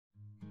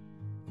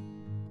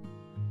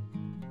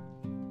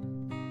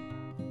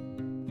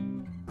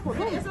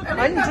Photo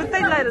होइन जुत्तै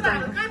लगाएर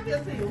जानु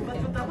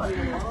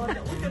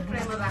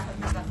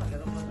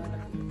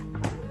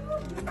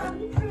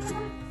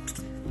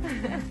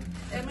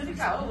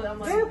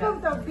वेलकम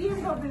त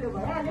BMW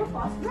भइहाल्यो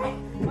फर्स्टलाई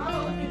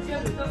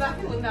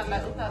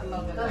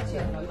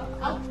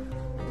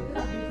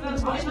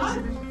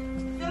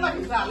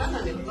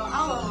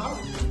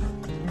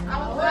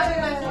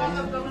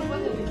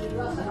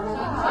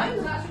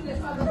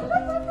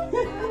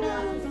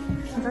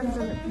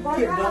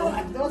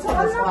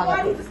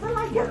जस्तो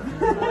लाग्यो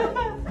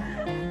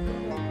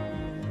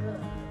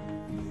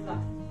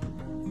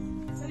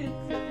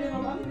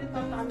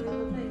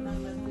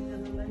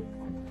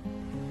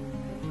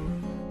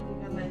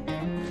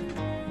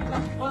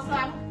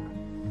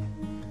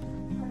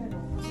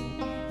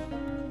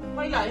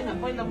पहिला होइन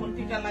पहिला म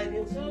टिका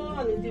लगाइदिन्छु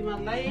अनि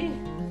तिमीहरूलाई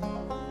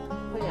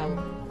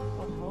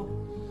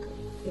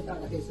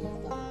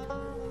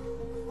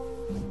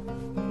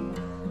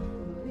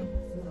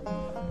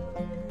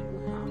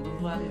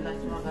बुहारीलाई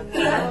स्वागत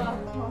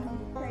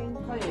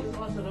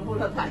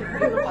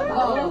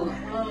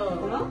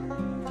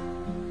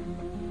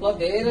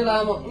धेरै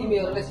लामो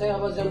तिमीहरूले चाहिँ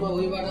अब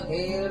जन्मभूमिबाट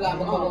धेरै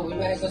लामो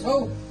कर्मभूमिमा आएका छौ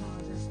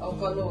अब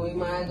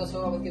कर्मभूमिमा आएका छौ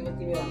अब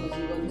तिमीहरूको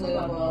जीवन चाहिँ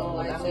अब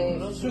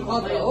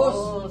सुखद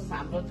होस्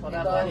हाम्रो छोरा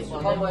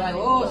सुखमय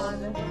होस्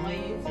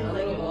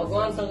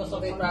भगवानसँग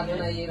सबै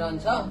प्रार्थना यही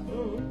रहन्छ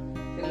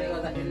त्यसले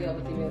गर्दाखेरि अब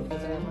तिमीहरूको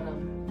चाहिँ अब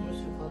राम्रो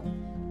सुखद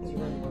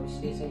जीवन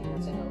भविष्य चाहिँ यहाँ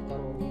चाहिँ अब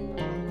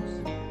कर्मभूमिमा होस्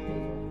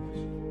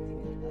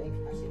तिमीहरूलाई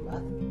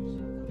आशीर्वाद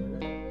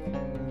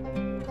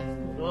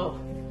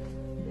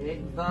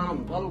एकदम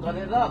बल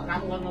गरेर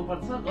काम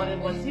गर्नुपर्छ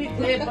गरेपछि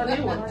के पनि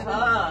हुन्छ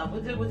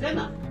बुझेन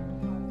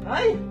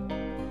है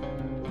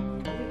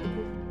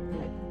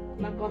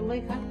कमै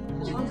खा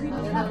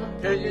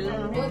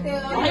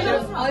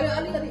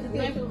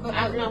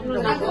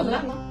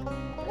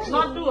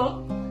लड्डु हो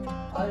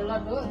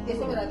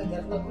त्यसैमा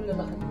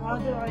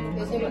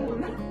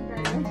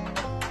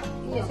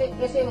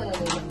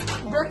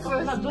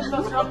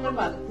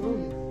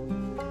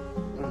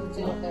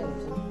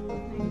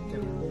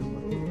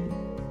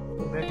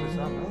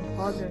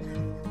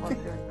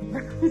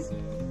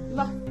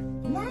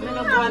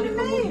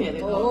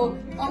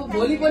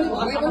भोलि पनि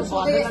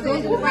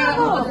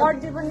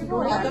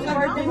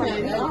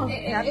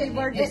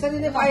यसरी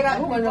नै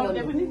पाइराख्नु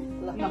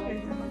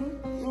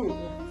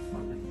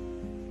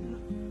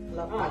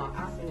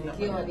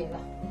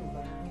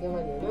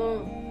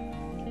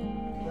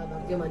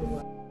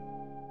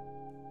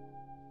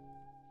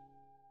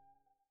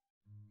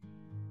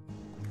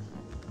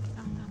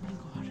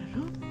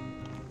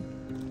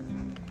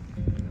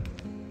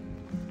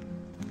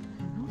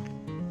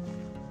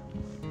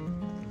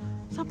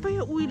सबै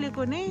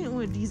उहिलेको नै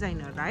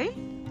डिजाइनहरू है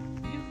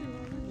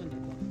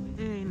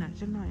ए यिनीहरू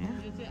चाहिँ नयाँ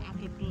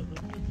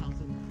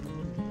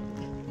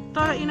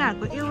तर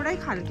यिनीहरूको एउटै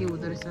खालको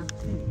हुँदो रहेछ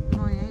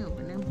नयाँ हो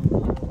भने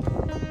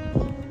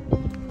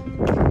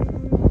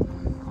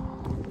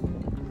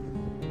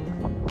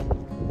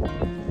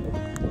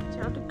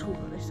अलिक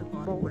ठुलो रहेछ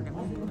बाउहरूले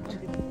मन पराउँछ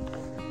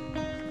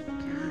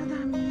क्या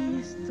दामी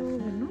यस्तो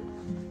भन्नु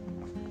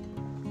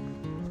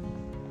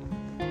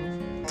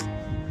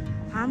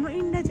हाम्रो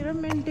इन्डियातिर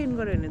मेन्टेन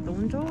गर्यो भने त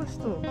हुन्छ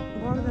यस्तो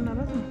गर्दैन र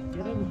त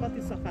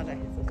कति सफा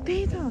राखेको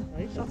त्यही त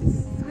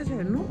सफा छ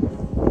हेर्नु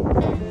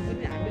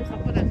हामीले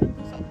सबै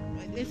राख्छ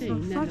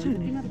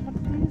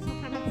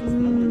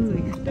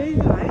त्यही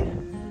त है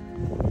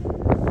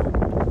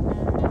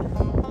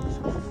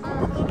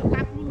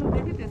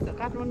काठमाडौँदेखि त्यस्तो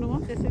काठमाडौँमा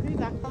त्यसरी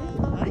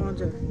राख्थ्यो है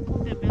हजुर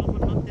त्यो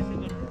बेलबुनमा त्यसै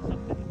गर्थ्यो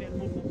सबै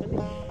बेलबुनमा पनि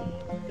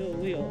त्यो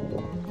उयो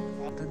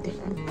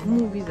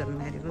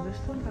मुभिजहरूमा हेरेको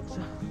जस्तो लाग्छ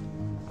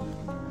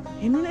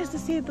हेर्नु न यस्तो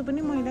सेतो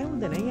पनि मैला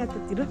हुँदैन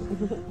यतातिर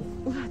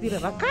उतातिर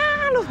भए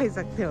कालो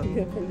भइसक्थ्यो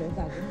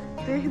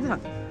त्यही त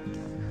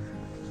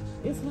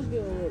यसमा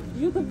त्यो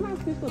यो त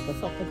प्लास्टिकको त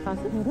सबै थाहा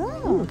छ र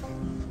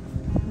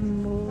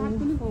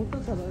पनि पाउँछ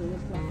तर यो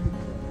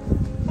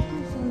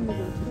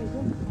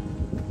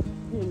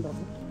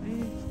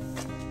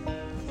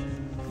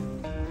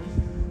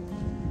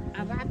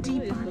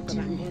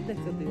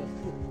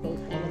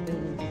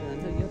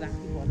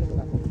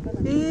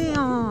ए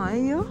है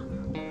यो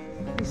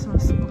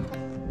क्रिसमसको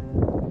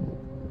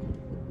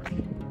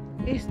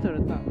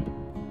यस्तोहरू त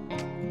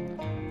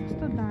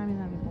यस्तो दामी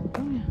दामी पाउँछ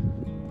नि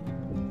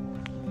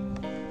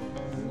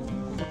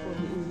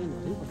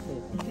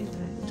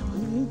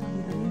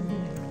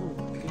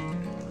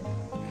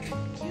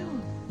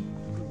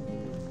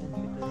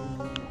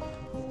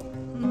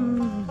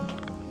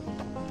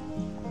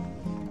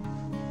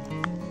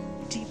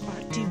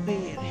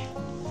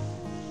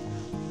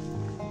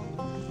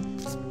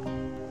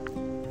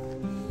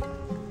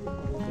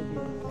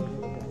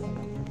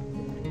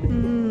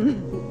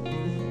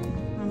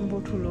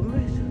ठुलो पनि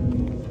रहेछ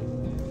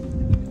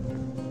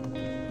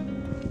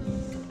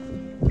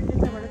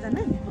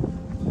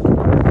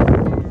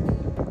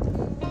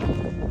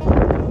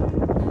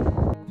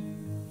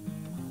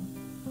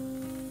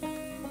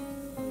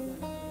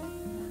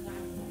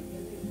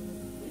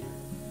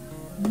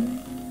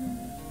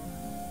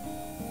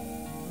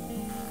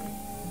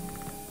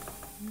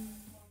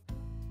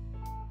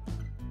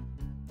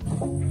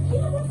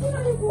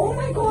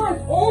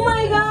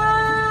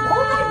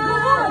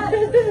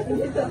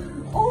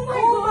Oh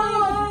my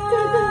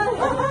god!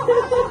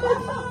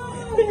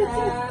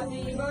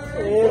 Happy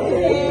birthday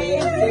to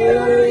you.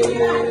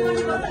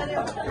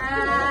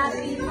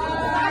 Happy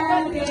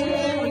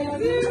birthday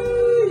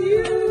to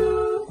you.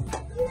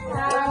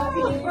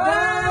 Happy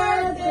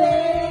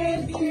birthday,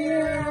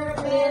 dear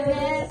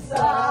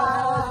Vanessa.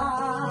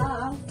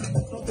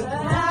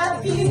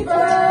 Happy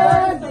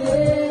birthday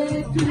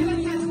to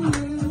you.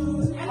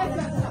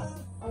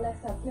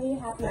 Alexa, play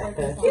Happy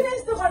Birthday. किन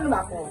यस्तो गर्नु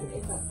भएको?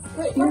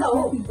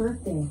 Happy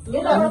birthday.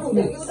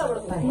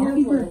 By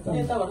Happy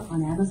Birthday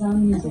on Amazon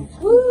Music.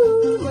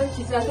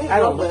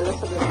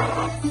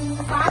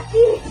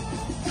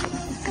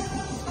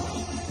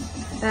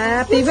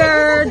 Happy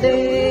birthday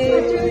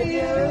to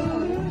you.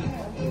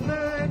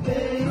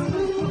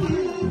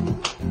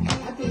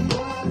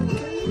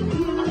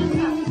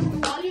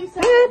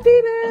 Happy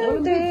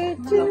birthday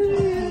to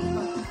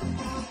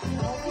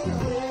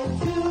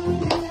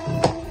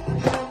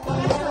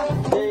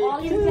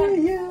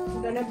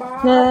you.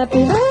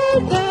 Happy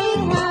birthday,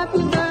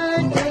 happy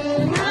birthday,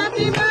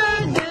 happy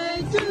birthday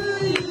to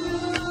you.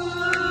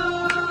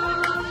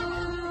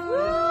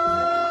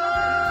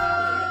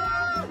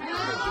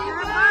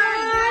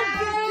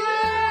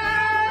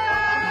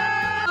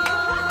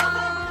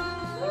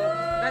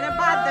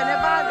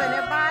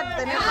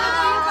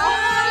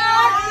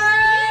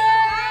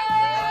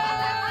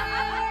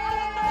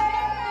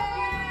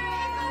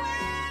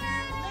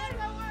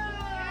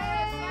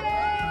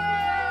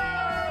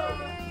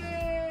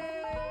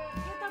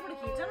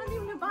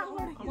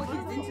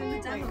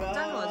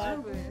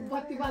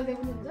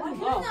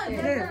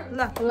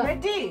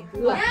 Ready?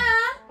 Love.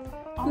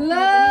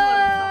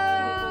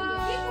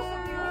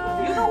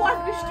 You know what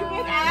wish to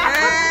get?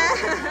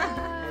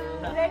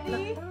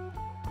 Ready?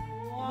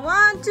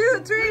 1, 2,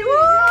 3.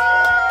 Woo!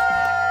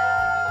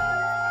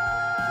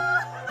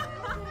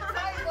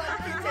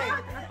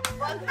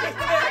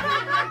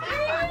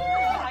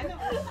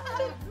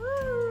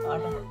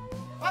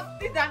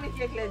 कति दामी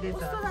cake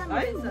ल्याइदिएछ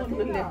है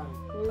मुन्नुले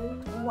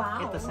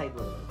यता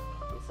साइडबाट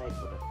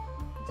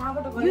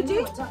यो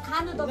चाहिँ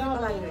खानु तपाईको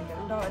लागि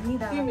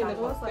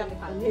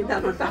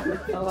निदामा टाक्नु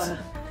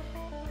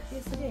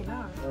त्यसरी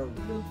हैन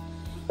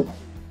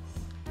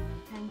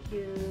thank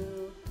you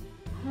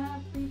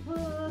happy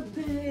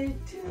birthday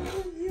to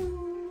you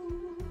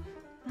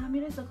दामी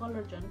रहेछ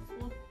कलर झन्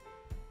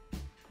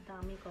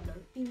दामी कलर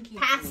पिंकी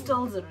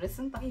पास्टल्सहरु रहेछ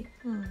नि त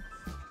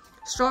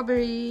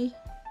Strawberry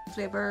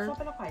flavor.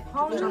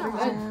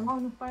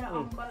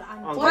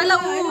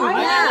 पहिला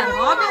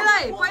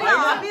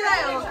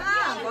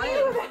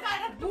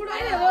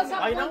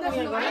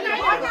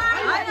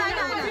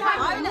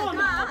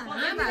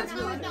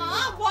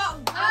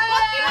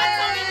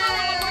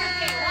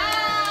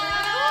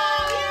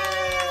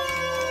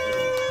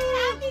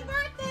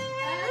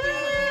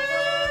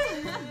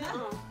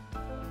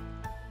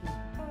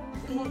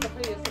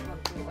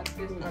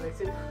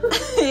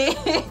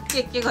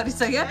के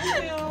गरिसक्यो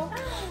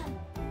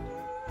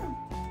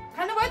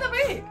खानु भयो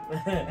तपाई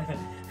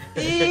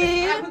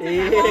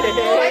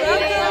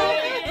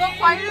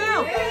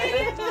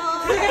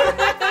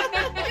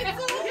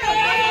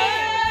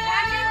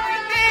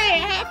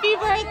Happy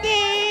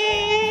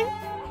birthday.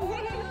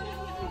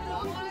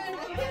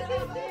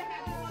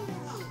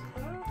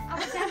 अब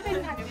स्याम्पेन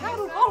खाने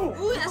खारु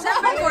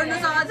स्याम्पेन फोड्नु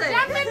छ अझै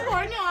स्याम्पेन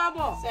फोड्ने हो अब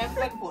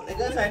स्याम्पेन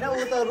फोडेको छैन उ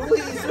त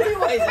रुई सुई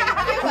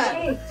भइसक्यो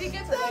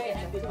ठिकै छ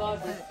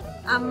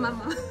आम्मा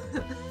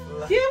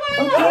Okay,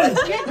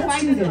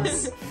 let's do this.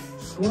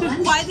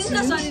 खुवाइदिन्छ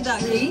Sanita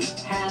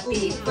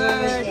Happy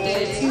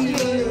birthday to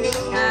you.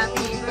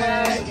 Happy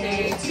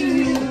birthday to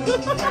you.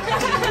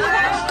 Happy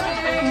birthday.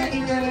 Happy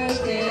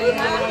birthday.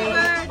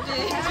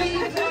 Happy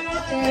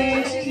birthday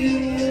to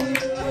you.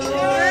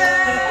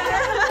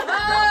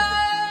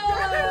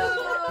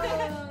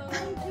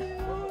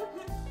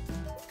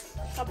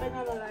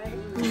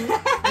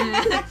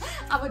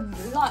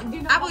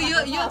 अब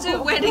यो चाहिँ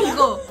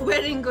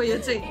वेडिङको यो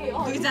चाहिँ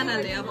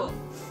दुईजनाले अब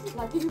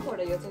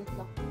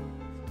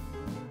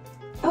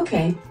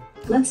Okay,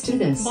 let's do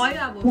this.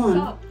 भयो अब 1,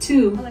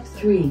 2,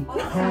 3.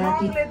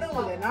 Happy.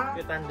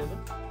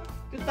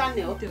 त्यो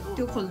तान्ने हो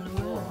त्यो खोल्नु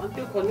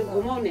त्यो खोल्ने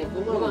घुमाउने हो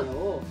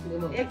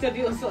एकचोटि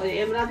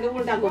हेमराजले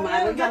उल्टा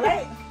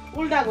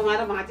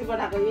घुमाएर भाँची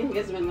पठाएको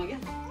इन्गेजमेन्टमा क्या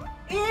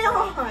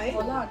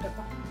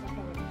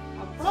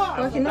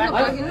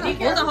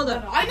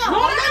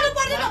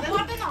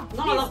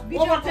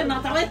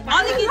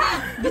अलिकति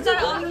बिचरा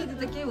अलिकति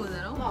त के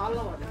हुँदैन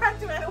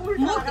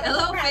मुख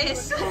हेलो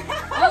फेस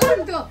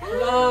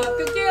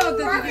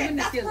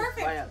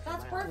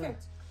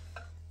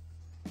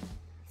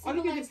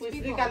अलिकति पुस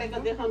निकालेर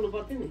देखाउनु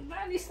पर्थ्यो नि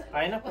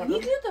हैन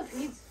निक्ल्यो त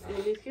प्लिज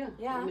निस्क्यो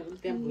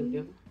त्यहाँ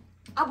भुल्यो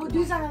अब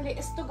दुईजनाले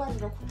यस्तो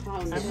गरेर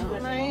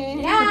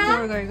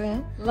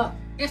ल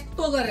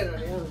यस्तो गरेर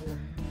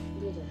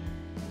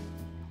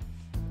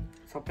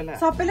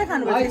सबैले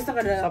खानुभयो यस्तो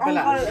गरेर अङ्कल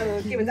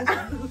के भन्छ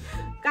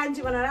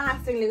कान्छी बनाएर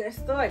आस्थिङले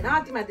यस्तो हैन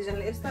तिमी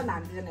दुईजनाले यस्तो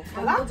हामी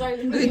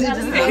दुईजना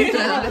यस्तो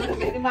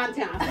ल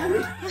मान्छे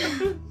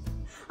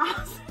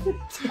हाँस्छ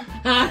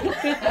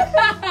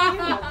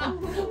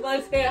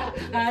मान्छे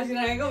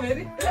हाँसिरहेको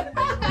फेरि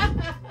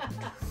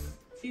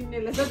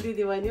चिन्नेले त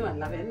दिदी बहिनी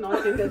भन्ला फेरि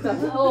नचिन्ने त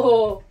ओहो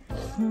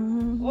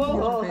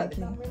ओहो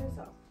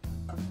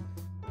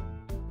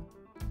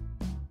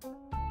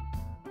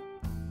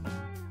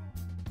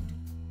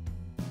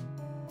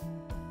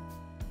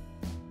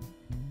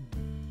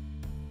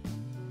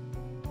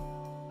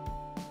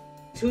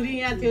छुरी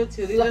यहाँ थियो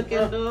छुरी र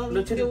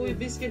क्यान्डल त्यो उयो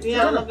बिस्किट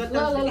यहाँ लगेर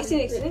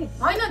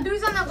होइन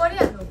दुईजना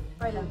गरिहाल्नु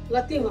पहिला ल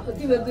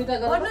तिमीहरू दुईटा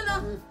गर गर्नु न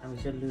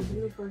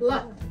ल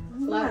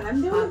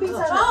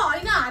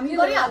होइन हामी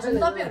गरिहाल्छौँ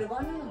तपाईँहरू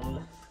गर्नु न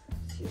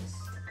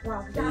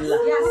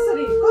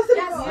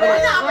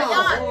होइन अब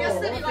यहाँ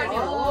यसरी गर्ने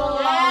हो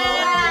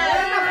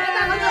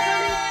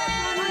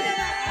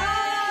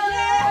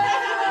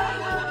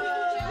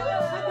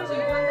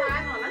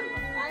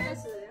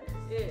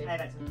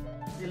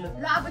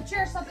ल अब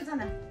चेयर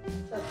सबैजना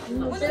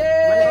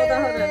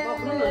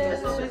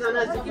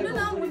किन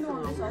नमुन्नु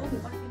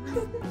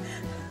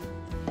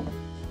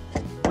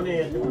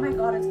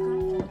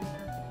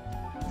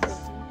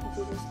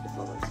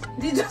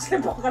जिजसले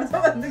पकड्छ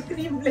भन्दा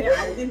क्रिमले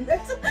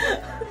हालिदिँदैछ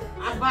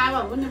अब बाबा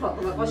पनि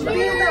भएकोमा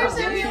कसरी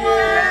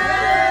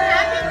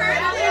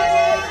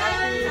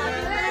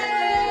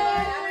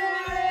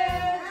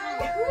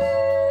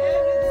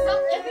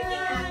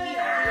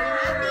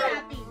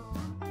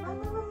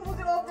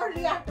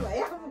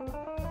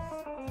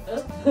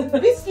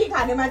बिस्की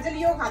खाने मान्छेले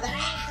यो खाँदा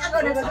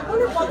गरेको चाहिँ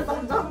कुन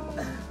पत्ताउँछ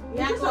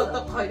यहाँ त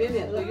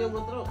खैरेनीहरूको यो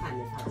मात्र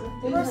खाने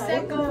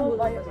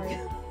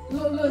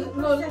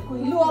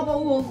लु अब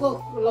ऊको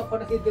ल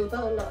फोटो खिचिदेऊ त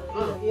ल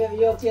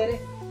यो के अरे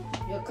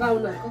यो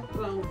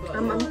क्राउनहरूको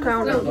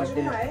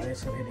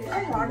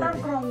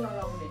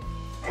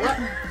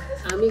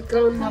हामी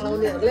crown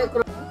नलाउनेहरूले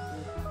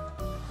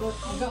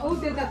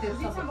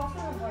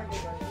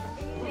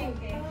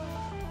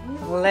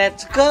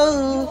Let's go.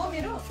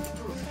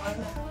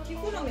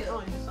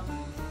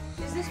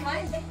 Is this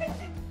mine?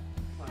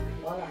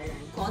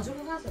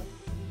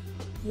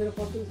 मेरो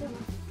पत्ती छ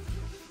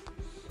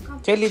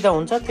चेली त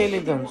हुन्छ चेली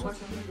त हुन्छ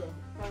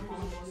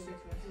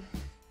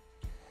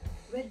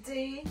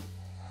Ready?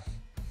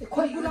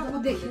 खोइ गुलाबको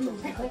देखिनु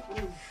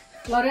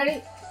ल रेडी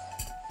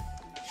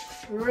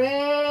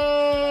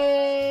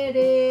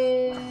रेडी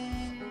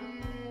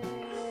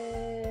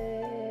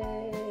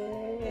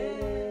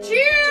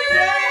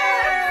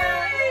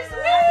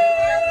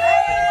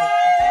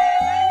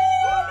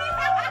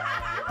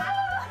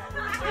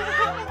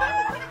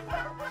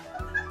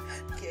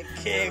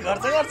के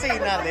गर्छ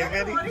यिनीहरूले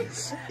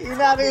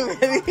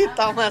फेरि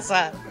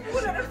तमासा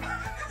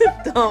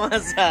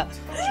तमासा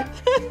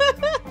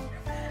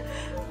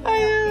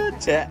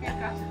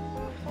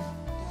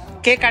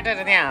के काटेर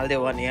त्यहाँ हालिदियो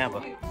भने अब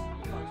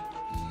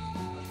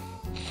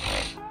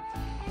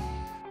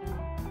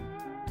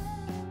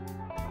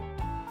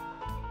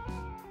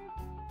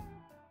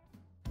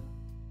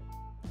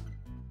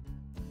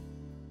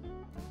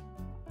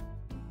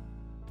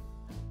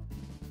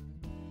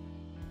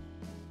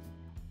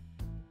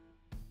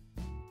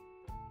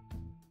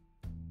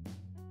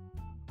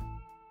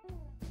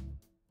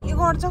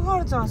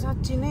गर्छ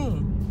साँच्ची नै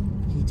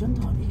खिच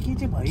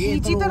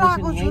त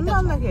राखेको छु नि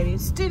अन्तखेरि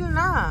स्टिल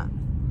न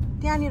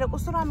त्यहाँनिर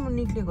कस्तो राम्रो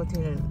निक्लेको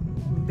थियो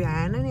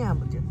भ्याएन नि अब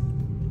त्यो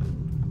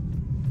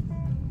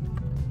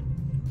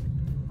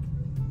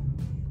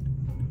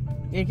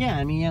एकै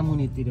हामी यहाँ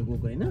मुनितिर गएको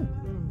होइन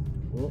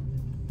हो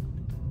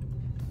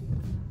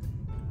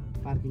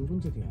पार्किङ कुन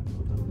चाहिँ थियो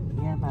हाम्रो त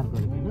यहाँ पार्क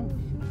गरेको होइन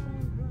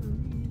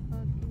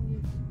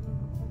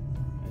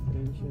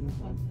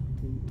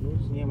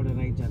यहाँबाट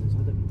राइट जानु छ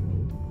त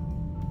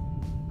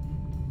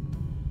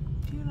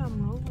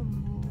राम्रो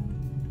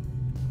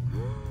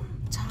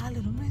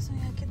छालहरू पनि रहेछ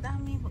यहाँ के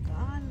दामी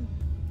भगवान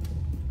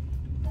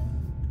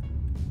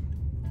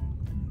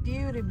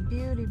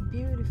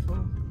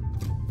ब्युटिफुल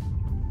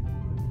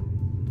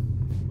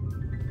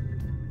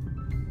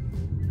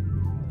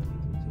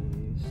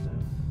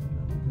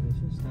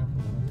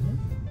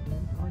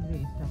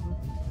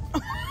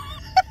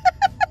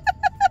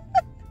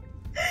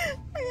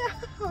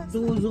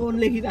टो जोन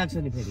लेखिरहेको छ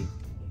नि फेरि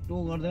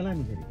टो गर्दैला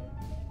नि फेरि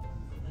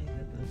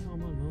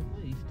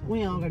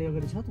यहाँ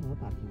अगाडि छ त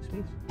पार्किङ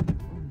स्पेस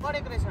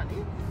बढेको रहेछ नि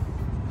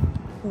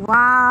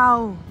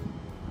वाउ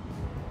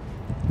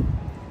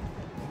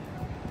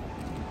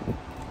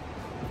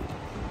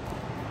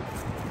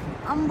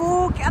अम्बो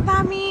क्या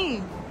दामी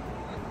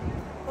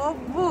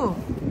ओब्बु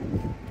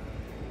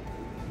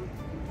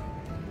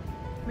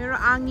मेरो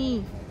आङी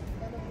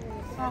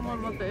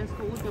समरमा त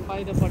यसको उ त्यो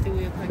बाहिरपट्टि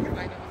उयो छ कि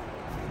बाहिर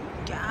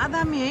क्या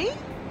दामी है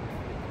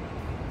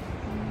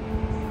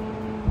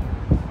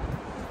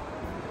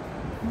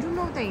जुन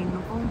त हिँड्नु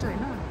पाउँछ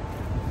होइन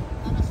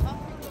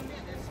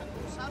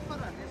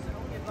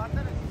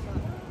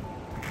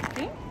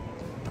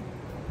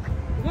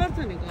गर्छ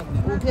नि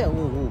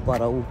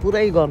पर ऊ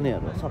पुरै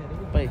गर्नेहरू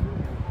सबै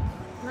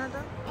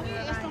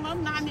यस्तोमा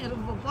पनि नानीहरू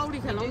पौडी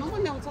खेलाउनु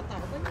पनि ल्याउँछ त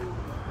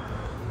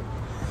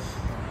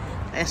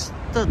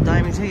यस्तो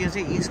दामी छ यो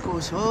चाहिँ इस्को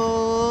छ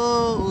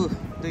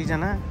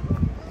दुईजना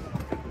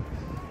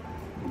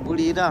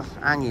बुढी र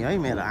आँगी है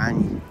मेरो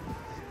आँगी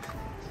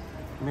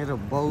मेरो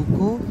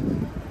बाउको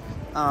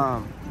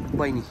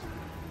बहिनी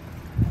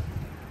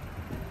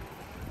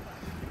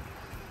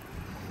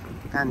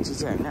कान्छी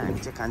चाहिँ होइन हामी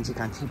चाहिँ कान्छी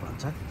कान्छी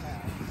भन्छ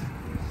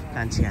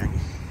कान्छी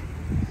आँगी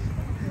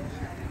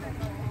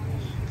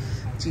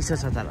चिसो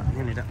छ तर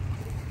यहाँनिर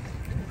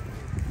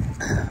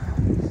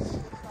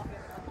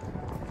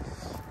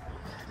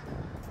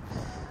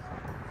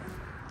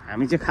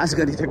हामी चाहिँ खास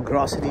गरी चाहिँ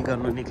ग्रोसरी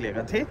गर्नु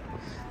निक्लेको थिएँ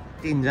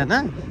 3 जना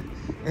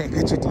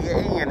एकैचोटि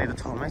यहाँनिर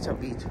ठाउँमै छ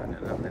बिच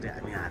भनेर अन्तखेरि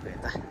हामी आएको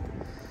यता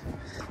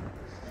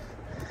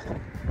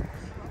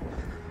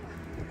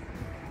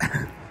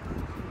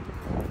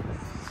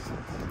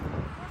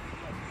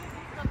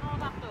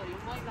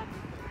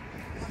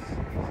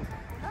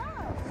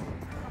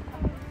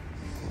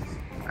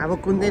अब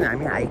कुन दिन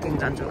हामी हाइकिङ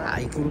जान्छौँ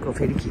हाइकिङको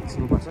फेरि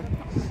खिच्नुपर्छ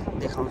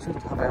देखाउँछु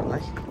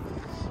तपाईँहरूलाई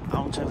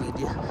आउँछ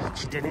भिडियो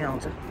छिटै नै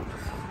आउँछ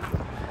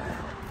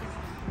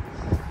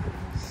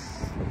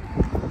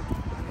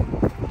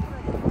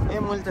ए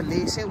मैले त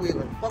लेसै उयो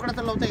गरेँ पक्ड त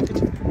लौ त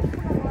एकैछिन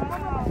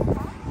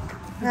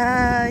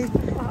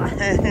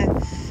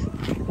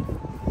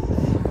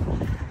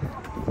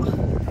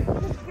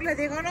उसलाई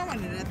देखाउन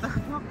भनेर त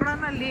पक्ड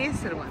न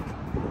लेसहरू भन्छ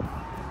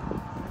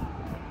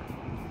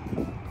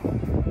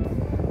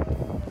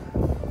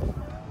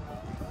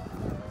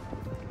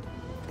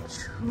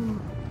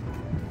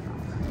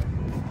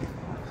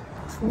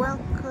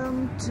Welcome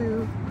to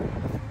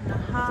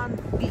Nahan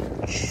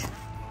Beach.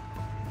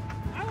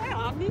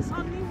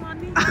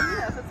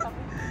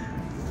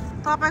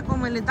 तपाईँको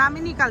मैले दामी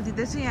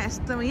निकालिदिँदैछु यहाँ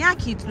यस्तो यहाँ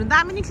खिच्नु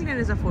दामी निक्लिने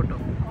रहेछ फोटो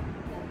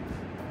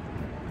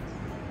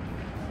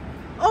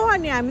ओ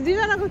अनि हामी 2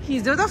 जनाको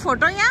खिच्यौँ त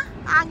फोटो यहाँ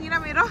आँगी र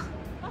मेरो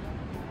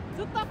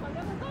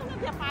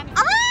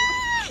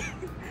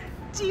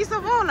चिसो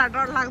पो होला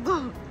डर लाग्दो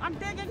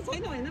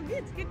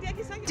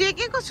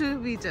टेकेको छु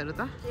बिचहरू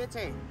त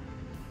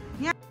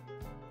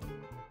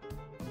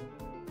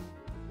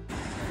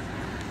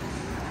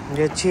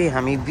यो चाहिँ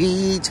हामी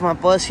बिचमा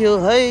पस्यो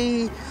है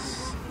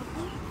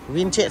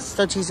विन चाहिँ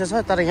यस्तो चिसो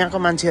छ तर यहाँको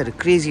मान्छेहरू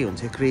क्रेजी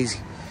हुन्छ क्रेजी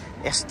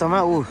यस्तोमा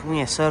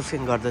यहाँ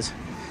सर्फिङ गर्दछ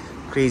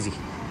क्रेजी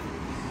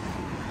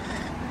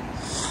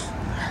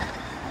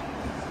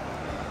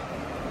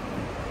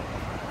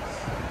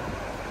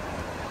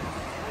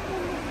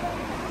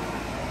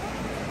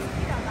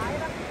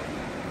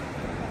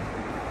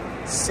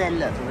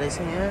सेलहरू रहेछ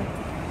यहाँ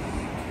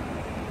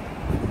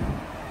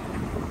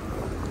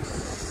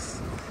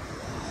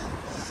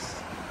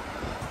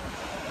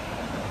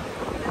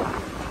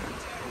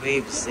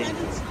waves in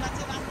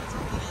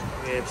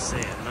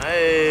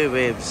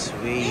waves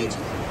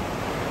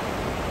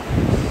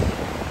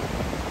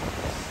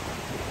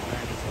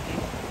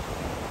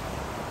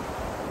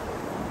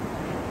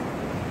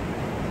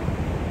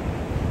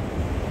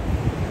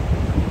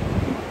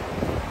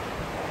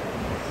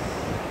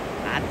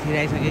हात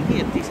थिराइसक्यो कि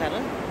यति साह्रो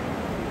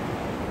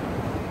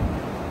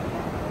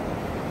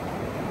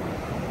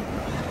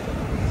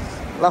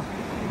ल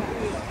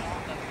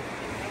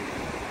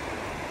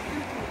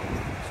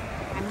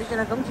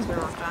हामीलाई पनि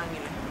खिच्नु आउँछ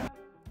आँगीलाई